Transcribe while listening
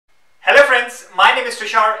friends, my name is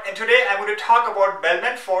Tushar and today I'm going to talk about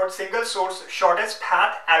Bellman Ford single source shortest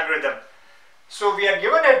path algorithm. So we are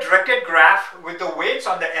given a directed graph with the weights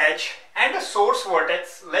on the edge and a source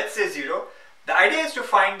vertex, let's say 0. The idea is to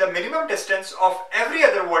find the minimum distance of every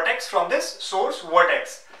other vertex from this source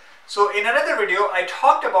vertex. So in another video I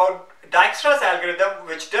talked about Dijkstra's algorithm,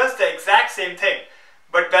 which does the exact same thing.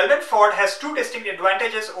 But Bellman Ford has two distinct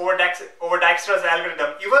advantages over Dijkstra's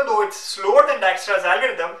algorithm. Even though it's slower than Dijkstra's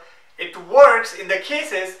algorithm, it works in the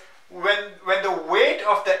cases when the weight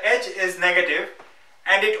of the edge is negative,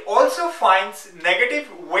 and it also finds negative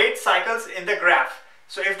weight cycles in the graph.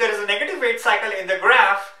 So if there is a negative weight cycle in the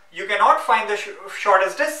graph, you cannot find the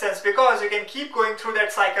shortest distance because you can keep going through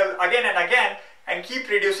that cycle again and again and keep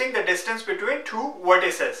reducing the distance between two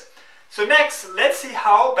vertices. So next, let's see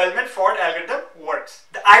how Bellman Ford algorithm works.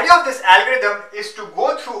 The idea of this algorithm is to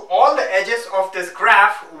go through all the edges of this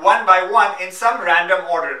graph one by one in some random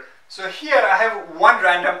order. So here I have one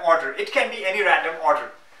random order. It can be any random order.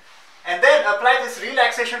 And then apply this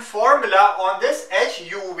relaxation formula on this edge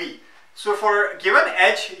UV. So for given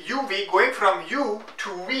edge UV going from U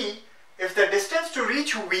to V, if the distance to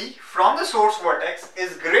reach V from the source vertex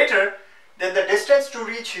is greater than the distance to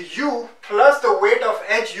reach U plus the weight of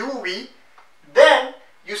edge UV, then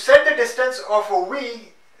you set the distance of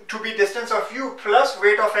V to be distance of U plus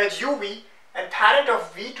weight of edge UV and parent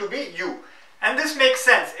of V to be U. And this makes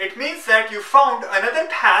sense. It means that you found another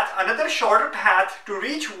path, another shorter path to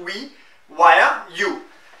reach V via U.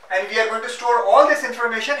 And we are going to store all this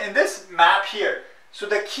information in this map here. So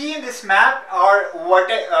the key in this map are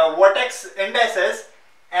vertex indices,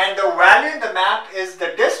 and the value in the map is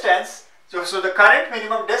the distance. So the current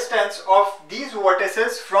minimum distance of these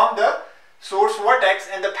vertices from the source vertex,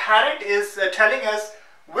 and the parent is telling us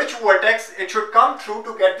which vertex it should come through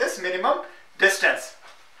to get this minimum distance.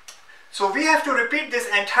 So we have to repeat this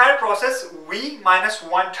entire process V minus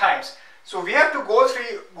 1 times. So we have to go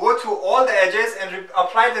through all the edges and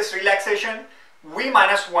apply this relaxation V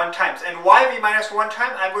minus 1 times. And why V minus 1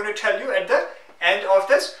 time, I'm going to tell you at the end of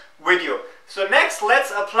this video. So next,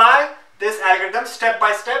 let's apply this algorithm step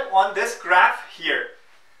by step on this graph here.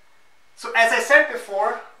 So as I said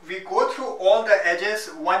before, we go through all the edges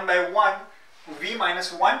one by one, V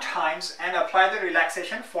minus 1 times, and apply the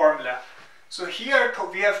relaxation formula. So here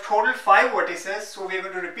we have total 5 vertices, so we are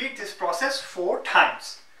going to repeat this process 4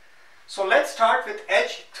 times. So let's start with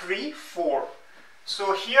edge 3, 4.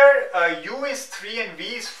 So here U is 3 and V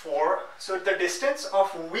is 4. So the distance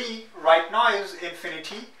of V right now is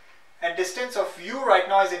infinity and distance of U right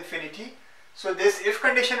now is infinity. So this if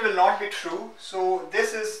condition will not be true. So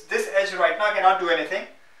this edge right now cannot do anything.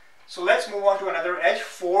 So let's move on to another edge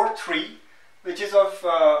 4, 3, which is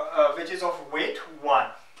of weight 1.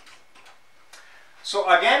 So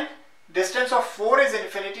again, distance of 4 is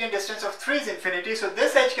infinity and distance of 3 is infinity. So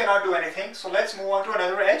this edge cannot do anything. So let's move on to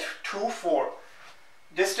another edge 2, 4.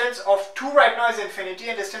 Distance of 2 right now is infinity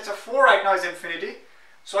and distance of 4 right now is infinity.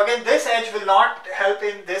 So again, this edge will not help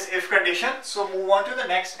in this if condition. So move on to the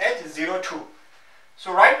next edge 0, 2.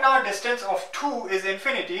 So right now distance of 2 is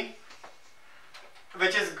infinity,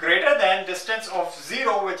 which is greater than distance of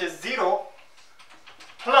 0, which is 0,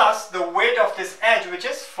 plus the weight of this edge, which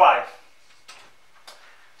is 5.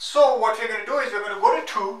 So what we're going to do is we're going to go to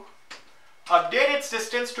 2, update its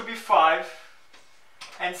distance to be 5,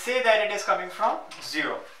 and say that it is coming from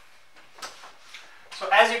 0. So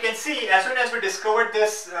as you can see, as soon as we discovered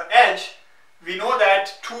this edge, we know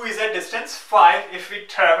that 2 is at distance 5 if we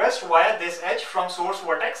traversed via this edge from source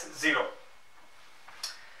vertex 0.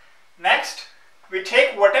 Next, we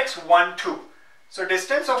take vertex 1, 2. So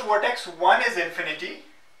distance of vertex 1 is infinity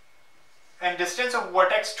and distance of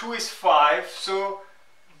vertex 2 is 5. So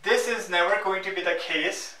this is never going to be the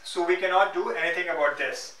case. So we cannot do anything about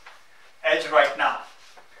this edge right now.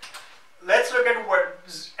 Let's look at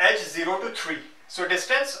edge 0 to 3. So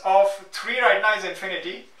distance of 3 right now is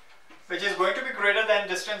infinity, which is going to be greater than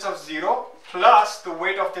distance of 0 plus the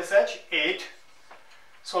weight of this edge 8.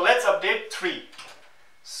 So let's update 3.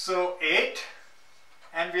 So 8,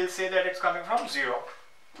 and we'll say that it's coming from 0.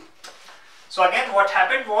 So again, what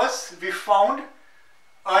happened was we found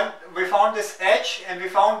this edge, and we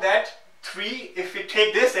found that 3, if we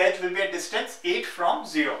take this edge, will be at distance 8 from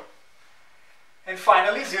 0. And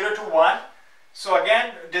finally 0 to 1. So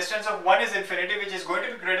again, distance of 1 is infinity, which is going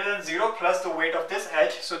to be greater than 0 plus the weight of this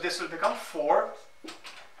edge. So this will become 4,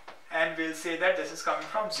 and we'll say that this is coming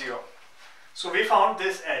from 0. So we found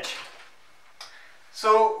this edge.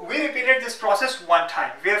 So we repeated this process 1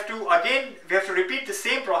 time. We have to repeat the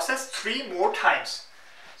same process 3 more times.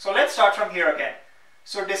 So let's start from here again.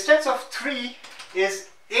 So distance of 3 is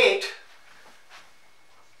 8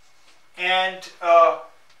 and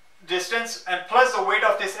distance and plus the weight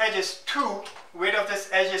of this edge is 2, weight of this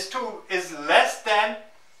edge is 2 is less than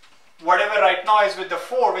whatever right now is with the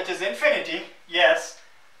 4, which is infinity. Yes,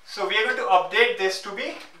 so we are going to update this to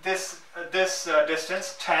be this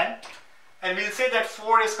distance 10, and we'll say that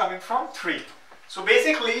 4 is coming from 3. So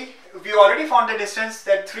basically we already found the distance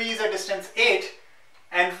that 3 is a distance 8,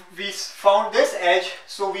 and we found this edge,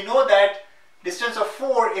 so we know that distance of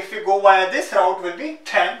 4 if we go via this route will be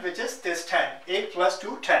 10, which is this 10. 8 plus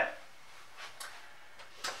 2, 10.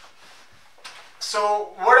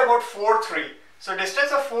 So what about 4, 3? So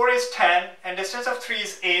distance of 4 is 10 and distance of 3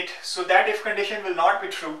 is 8, so that if condition will not be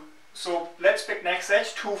true. So let's pick next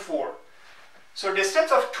edge, 2, 4. So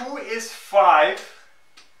distance of 2 is 5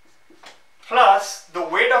 plus the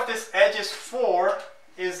weight of this edge is 4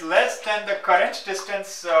 is less than the current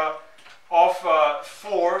distance of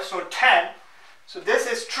 4, so 10. So this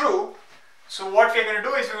is true. So what we're going to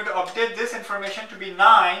do is we're going to update this information to be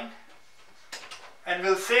 9, and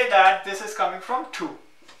we'll say that this is coming from 2.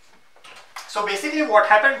 So basically what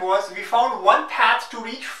happened was we found one path to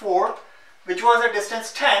reach 4, which was a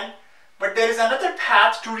distance 10, but there is another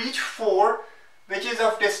path to reach 4 which is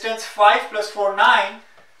of distance 5 plus 4, 9.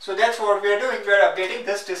 So that's what we are doing. We are updating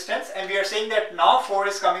this distance and we are saying that now 4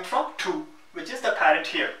 is coming from 2, which is the parent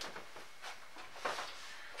here.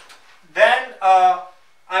 Then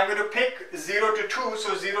I'm going to pick 0 to 2.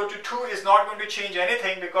 So 0 to 2 is not going to change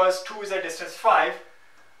anything because 2 is a distance 5.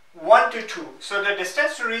 1 to 2. So the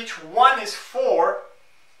distance to reach 1 is 4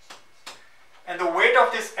 and the weight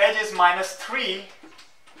of this edge is minus 3,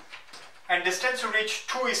 and distance to reach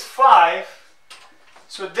 2 is 5.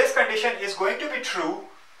 So this condition is going to be true.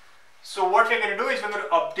 So what we're going to do is we're going to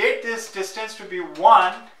update this distance to be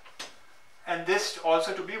 1 and this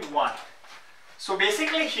also to be 1. So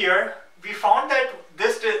basically here we found that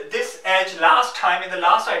this edge last time in the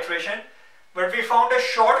last iteration, but we found a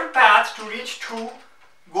shorter path to reach 2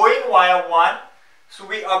 going via 1. So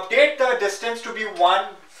we update the distance to be 1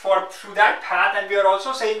 through that path, and we are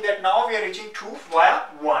also saying that now we are reaching 2 via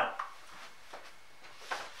 1.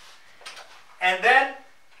 And then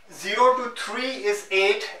 0 to 3 is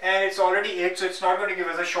 8 and it's already 8, so it's not going to give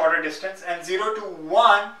us a shorter distance, and 0 to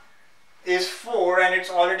 1 is 4 and it's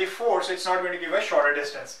already 4, so it's not going to give a shorter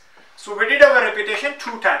distance. So we did our repetition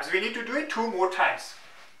 2 times. We need to do it 2 more times.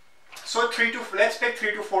 So let's pick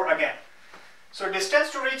 3 to 4 again. So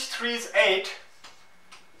distance to reach 3 is 8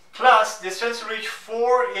 plus distance to reach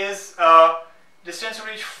 4 is this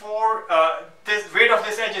weight of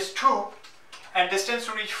this edge is 2 and distance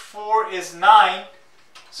to reach 4 is 9.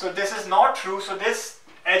 So this is not true, so this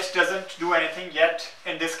edge doesn't do anything yet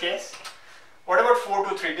in this case. What about 4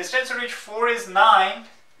 to 3? Distance to reach 4 is 9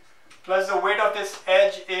 plus the weight of this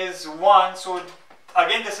edge is 1. So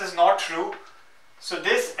again this is not true, so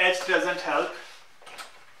this edge doesn't help.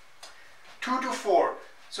 2 to 4.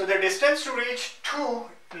 So the distance to reach 2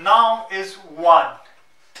 now is 1.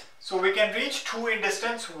 So we can reach 2 in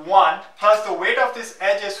distance 1 plus the weight of this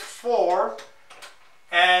edge is 4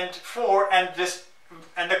 and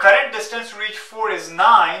the current distance to reach 4 is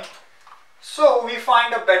 9. So we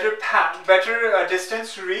find a better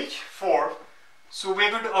distance to reach 4. So we're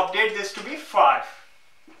going to update this to be 5.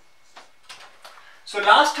 So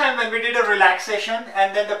last time when we did a relaxation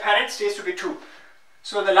and then the parent stays to be 2.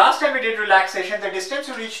 So the last time we did relaxation, the distance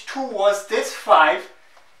to reach 2 was this 5,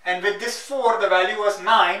 and with this 4 the value was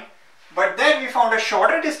 9. But then we found a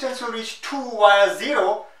shorter distance to reach 2 via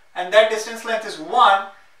 0, and that distance length is 1.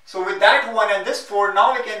 So with that 1 and this 4,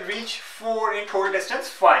 now we can reach 4 in total distance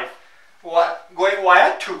 5, going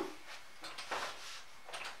via 2.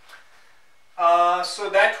 So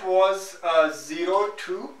that was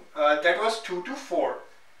 2 to 4.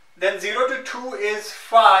 Then 0 to 2 is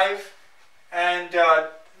 5, and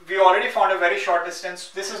we already found a very short distance.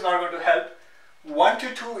 This is not going to help. 1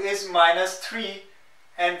 to 2 is minus 3,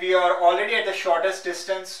 and we are already at the shortest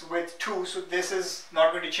distance with 2, so this is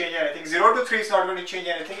not going to change anything. 0 to 3 is not going to change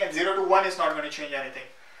anything, and 0 to 1 is not going to change anything.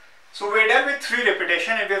 So we're done with 3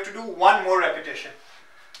 repetition, and we have to do 1 more repetition.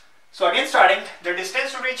 So again starting, the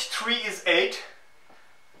distance to reach 3 is 8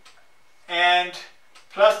 and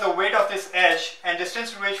plus the weight of this edge, and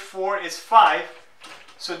distance to reach 4 is 5.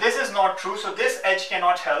 So this is not true, so this edge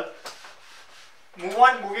cannot help.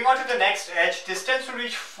 Moving on to the next edge, distance to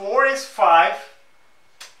reach 4 is 5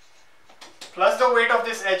 plus the weight of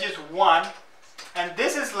this edge is 1, and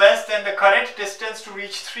this is less than the current distance to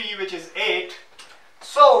reach 3, which is 8.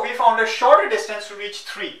 So we found a shorter distance to reach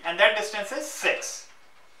 3, and that distance is 6.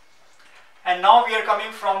 And now we are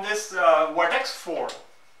coming from this vertex 4.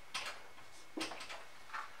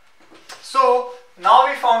 So now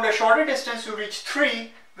we found a shorter distance to reach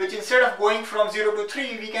 3, which instead of going from 0 to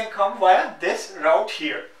 3, we can come via this route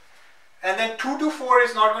here. And then 2 to 4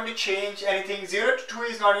 is not going to change anything, 0 to 2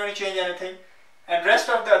 is not going to change anything, and rest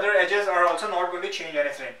of the other edges are also not going to change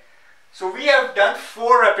anything. So we have done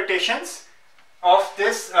 4 repetitions of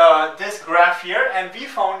this graph here, and we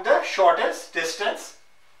found the shortest distance,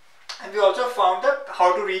 and we also found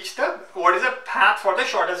how to reach what is the path for the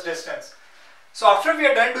shortest distance. So after we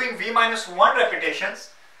are done doing v minus 1 repetitions,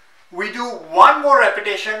 we do one more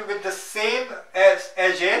repetition with the same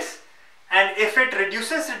edges, and if it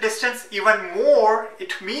reduces the distance even more,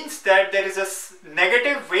 it means that there is a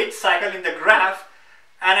negative weight cycle in the graph,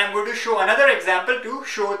 and I'm going to show another example to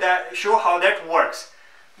show how that works.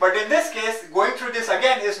 But in this case, going through this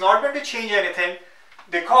again is not going to change anything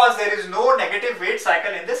because there is no negative weight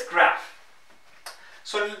cycle in this graph.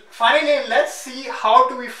 So finally, let's see how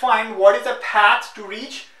do we find what is the path to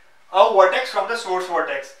reach a vertex from the source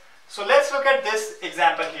vertex. So let's look at this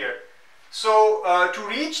example here. So to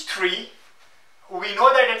reach 3, we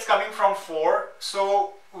know that it's coming from 4.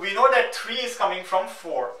 So we know that 3 is coming from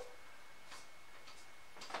 4.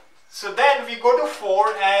 So then we go to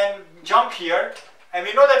 4 and jump here, and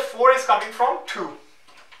we know that 4 is coming from 2.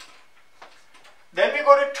 Then we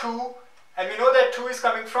go to 2, and we know that 2 is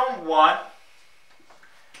coming from 1.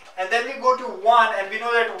 And then we go to 1, and we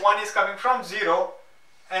know that 1 is coming from 0,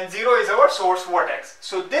 and 0 is our source vertex.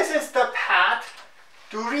 So this is the path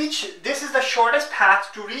to reach, this is the shortest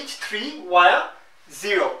path to reach 3 via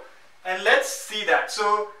 0. And let's see that.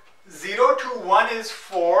 So 0 to 1 is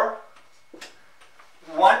 4,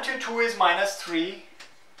 1 to 2 is minus 3,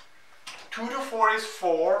 2 to 4 is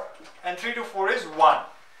 4, and 3 to 4 is 1.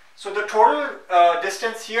 So the total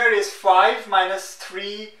distance here is 5 minus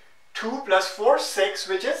 3, 2 plus 4, 6,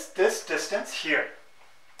 which is this distance here.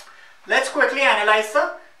 Let's quickly analyze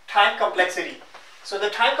the time complexity. So the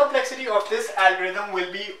time complexity of this algorithm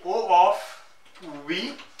will be O of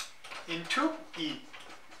V into E.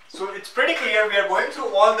 So it's pretty clear, we are going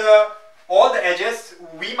through all the edges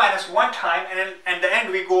V minus 1 time, and at the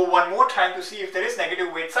end we go one more time to see if there is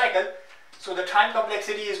negative weight cycle. So the time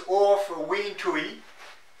complexity is O of V into E.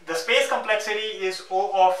 The space complexity is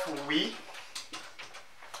O of V.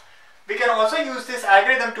 We can also use this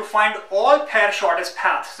algorithm to find all pair shortest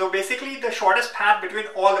paths. So basically the shortest path between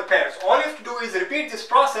all the pairs. All you have to do is repeat this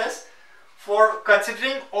process for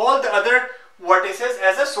considering all the other vertices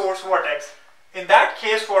as a source vertex. In that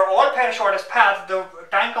case, for all pair shortest paths, the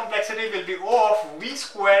time complexity will be O of V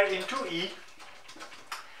square into E.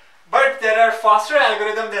 But there are faster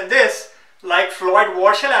algorithms than this, like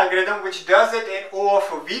Floyd-Warshall algorithm, which does it in O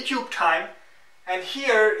of V cube time. And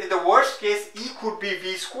here, in the worst case, E could be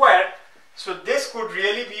V squared. So this could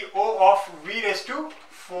really be O of V raised to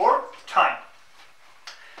 4 time.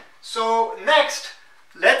 So next,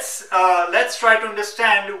 let's try to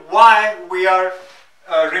understand why we are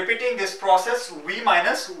repeating this process V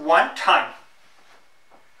minus 1 time.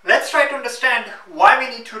 Let's try to understand why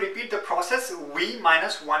we need to repeat the process V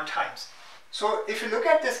minus 1 times. So if you look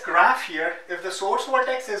at this graph here, if the source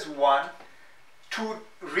vertex is 1, to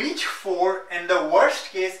reach 4, in the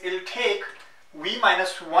worst case, it will take V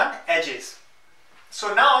minus 1 edges.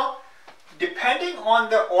 So now, depending on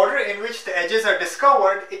the order in which the edges are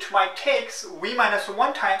discovered, it might take V minus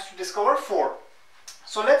 1 times to discover 4.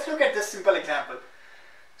 So let's look at this simple example.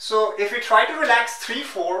 So if we try to relax 3,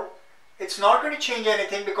 4, it's not going to change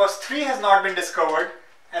anything because 3 has not been discovered,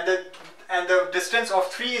 and the distance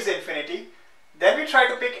of 3 is infinity. Then we try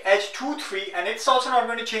to pick edge 2, 3, and it's also not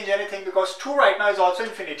going to change anything because 2 right now is also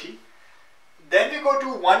infinity. Then we go to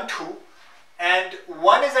 1, 2, and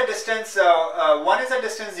 1 is a distance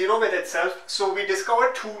 0 with itself, so we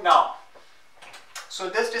discover 2 now. So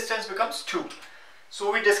this distance becomes 2.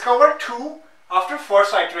 So we discover 2 after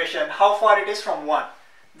first iteration, how far it is from 1.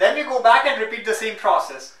 Then we go back and repeat the same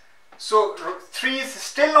process. So 3 is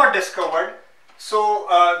still not discovered. So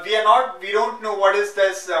we don't know what is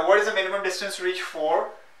the minimum distance to reach 4.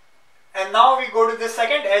 And now we go to the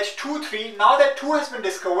second edge, 2, 3. Now that 2 has been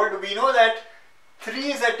discovered, we know that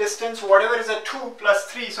 3 is a distance, whatever is a 2 plus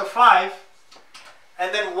 3, so 5.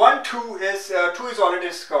 And then 1, 2 is already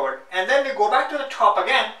discovered. And then we go back to the top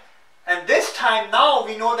again. And this time now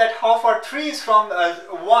we know that how far 3 is from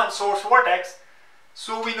 1 source vertex.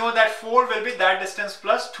 So we know that 4 will be that distance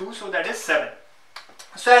plus 2, so that is 7.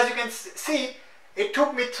 So as you can see, it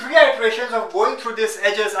took me 3 iterations of going through these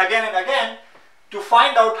edges again and again to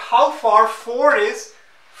find out how far 4 is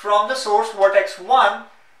from the source vertex 1.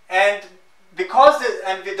 And because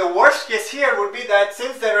the worst case here would be that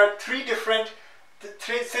since there are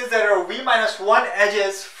since there are V minus 1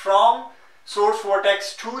 edges from source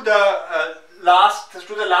vertex to the last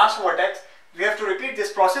vertex, we have to repeat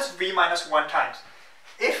this process v minus 1 times.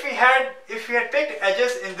 If we had picked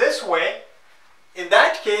edges in this way, in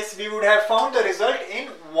that case we would have found the result in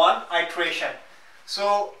one iteration.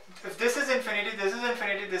 So if this is infinity, this is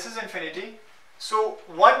infinity, this is infinity, so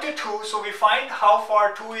 1 to 2, so we find how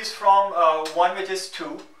far 2 is from 1, which is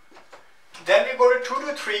 2. Then we go to 2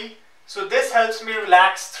 to 3, so this helps me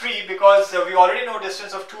relax 3 because we already know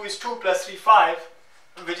distance of 2 is 2 plus 3, 5,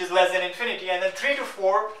 which is less than infinity. And then 3 to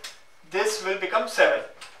 4, this will become 7.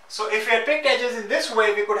 So if we had picked edges in this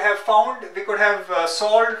way, we could have solved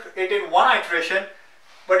it in one iteration,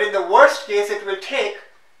 but in the worst case it will take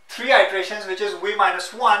 3 iterations, which is v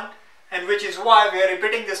minus 1, and which is why we are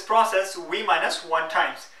repeating this process v minus 1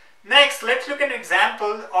 times. Next, let's look at an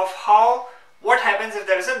example of what happens if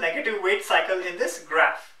there is a negative weight cycle in this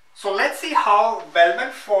graph. So let's see how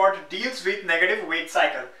Bellman Ford deals with negative weight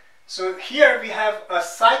cycle. So here we have a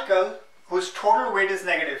cycle whose total weight is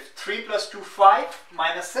negative. 3 plus 2, 5,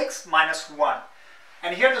 minus 6, minus 1.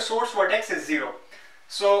 And here the source vertex is 0.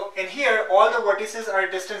 So in here all the vertices are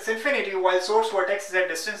at distance infinity while source vertex is at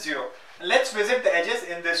distance 0. Let's visit the edges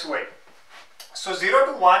in this way. So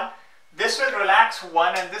 0 to 1, this will relax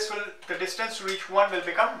 1, and the distance to reach 1 will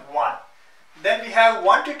become 1. Then we have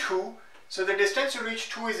 1 to 2, so the distance to reach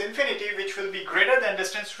 2 is infinity, which will be greater than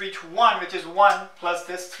distance to reach 1, which is 1 plus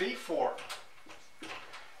this 3, 4.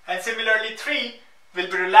 And similarly 3 will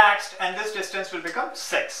be relaxed and this distance will become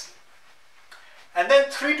 6. And then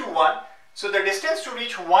 3 to 1, so the distance to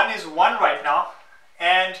reach 1 is 1 right now,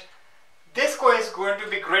 and this is going to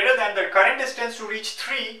be greater than the current distance to reach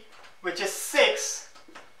 3, which is 6,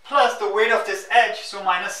 plus the weight of this edge, so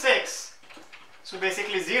minus 6, so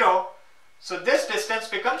basically 0. So this distance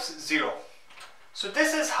becomes 0. So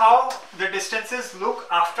this is how the distances look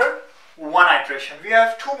after one iteration. We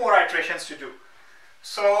have 2 more iterations to do.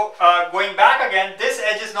 So going back again, this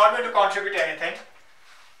edge is not going to contribute anything.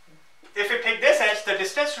 If we pick this edge, the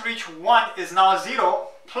distance to reach 1 is now 0,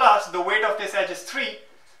 plus the weight of this edge is 3,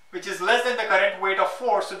 which is less than the current weight of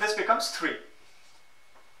 4, so this becomes 3.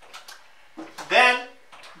 Then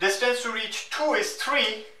distance to reach 2 is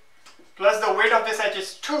 3, plus the weight of this edge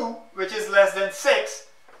is 2, which is less than 6,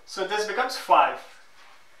 so this becomes 5.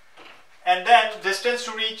 And then distance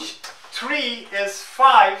to reach 3 is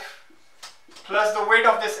 5, plus the weight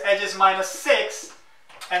of this edge is minus 6,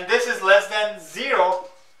 and this is less than 0,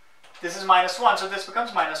 this is minus 1, so this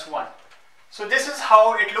becomes minus 1. So this is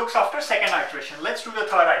how it looks after second iteration. Let's do the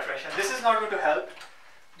third iteration. This is not going to help.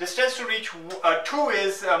 Distance to reach 2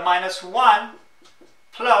 is minus 1,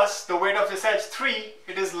 plus the weight of this edge 3,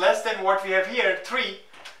 it is less than what we have here, 3,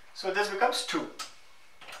 so this becomes 2.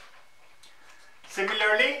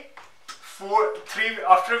 Similarly, 3,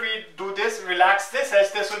 after we do this, relax this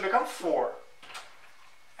edge, this will become 4.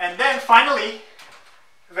 And then finally,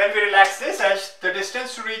 when we relax this edge, the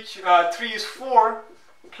distance to reach 3 is 4,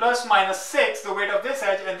 plus minus 6, the weight of this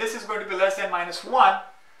edge, and this is going to be less than minus 1,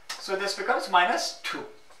 so this becomes minus 2.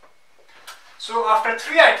 So after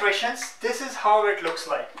 3 iterations, this is how it looks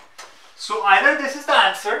like. So either this is the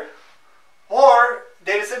answer, or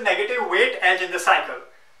there is a negative weight edge in the cycle,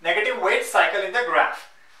 negative weight cycle in the graph.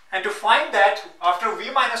 And to find that, after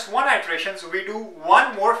v minus 1 iterations, we do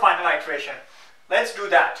one more final iteration. Let's do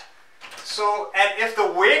that. So, and if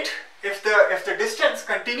the weight, if the distance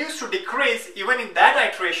continues to decrease even in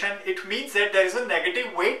that iteration, it means that there is a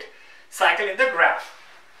negative weight cycle in the graph.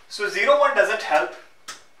 So 0, 1 doesn't help.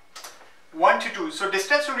 1 to 2. So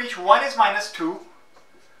distance to reach 1 is minus 2,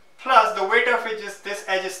 plus the weight of this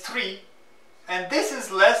edge is 3, and this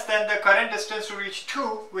is less than the current distance to reach 2,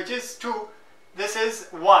 which is 2. This is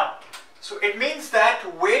 1. So it means that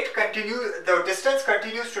the distance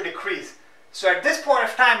continues to decrease. So at this point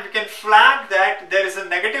of time, we can flag that there is a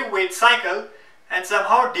negative weight cycle and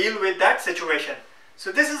somehow deal with that situation.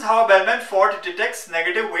 So this is how Bellman Ford detects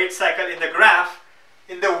negative weight cycle in the graph.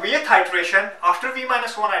 In the vth iteration, after v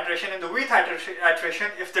minus 1 iteration, in the vth iteration,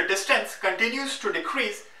 if the distance continues to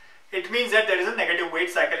decrease, it means that there is a negative weight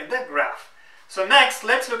cycle in the graph. So next,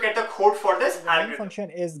 let's look at the code for this algorithm. The main function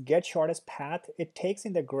is get shortest path. It takes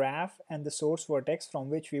in the graph and the source vertex from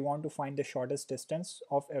which we want to find the shortest distance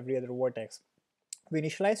of every other vertex. We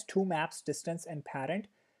initialize 2 maps, distance and parent,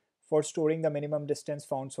 for storing the minimum distance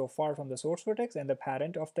found so far from the source vertex and the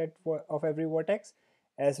parent of every vertex,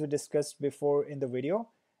 as we discussed before in the video.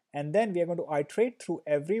 And then we are going to iterate through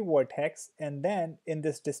every vertex, and then in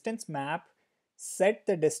this distance map, set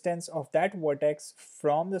the distance of that vertex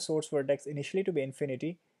from the source vertex initially to be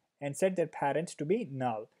infinity and set their parent to be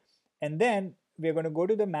null. And then we are going to go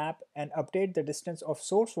to the map and update the distance of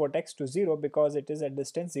source vertex to 0 because it is at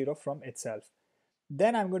distance 0 from itself.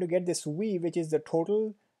 Then I'm going to get this v, which is the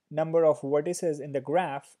total number of vertices in the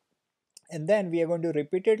graph, and then we are going to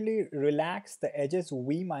repeatedly relax the edges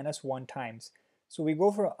v minus 1 times. So we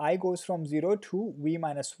go for I goes from 0 to v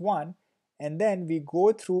minus 1, and then we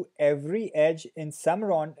go through every edge in some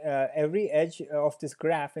every edge of this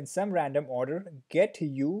graph in some random order, get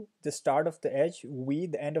u, the start of the edge, v,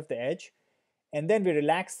 the end of the edge, and then we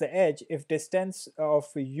relax the edge if distance of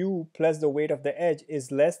u plus the weight of the edge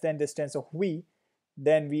is less than distance of v.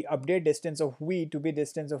 Then we update distance of v to be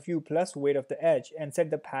distance of u plus weight of the edge and set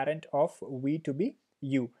the parent of v to be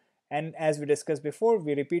u. And as we discussed before,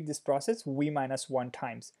 we repeat this process v minus 1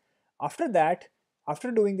 times. After that, after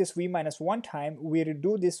doing this v minus 1 time, we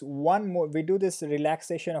do this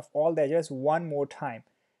relaxation of all the edges one more time.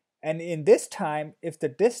 And in this time, if the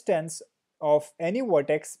distance of any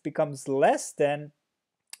vertex becomes less than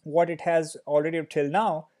what it has already till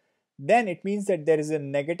now, then it means that there is a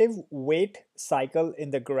negative weight cycle in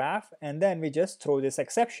the graph, and then we just throw this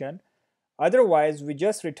exception. Otherwise, we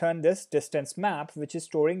just return this distance map, which is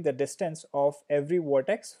storing the distance of every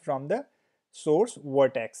vertex from the source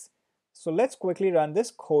vertex. So let's quickly run this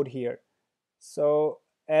code here. So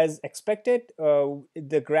as expected,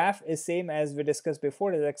 the graph is same as we discussed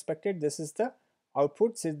before. As expected, this is the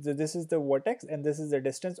output, this is the vertex, and this is the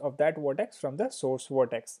distance of that vertex from the source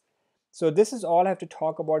vertex. So this is all I have to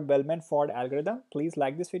talk about Bellman Ford algorithm. Please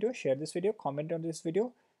like this video, share this video, comment on this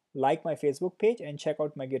video, like my Facebook page, and check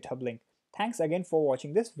out my GitHub link. Thanks again for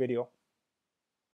watching this video.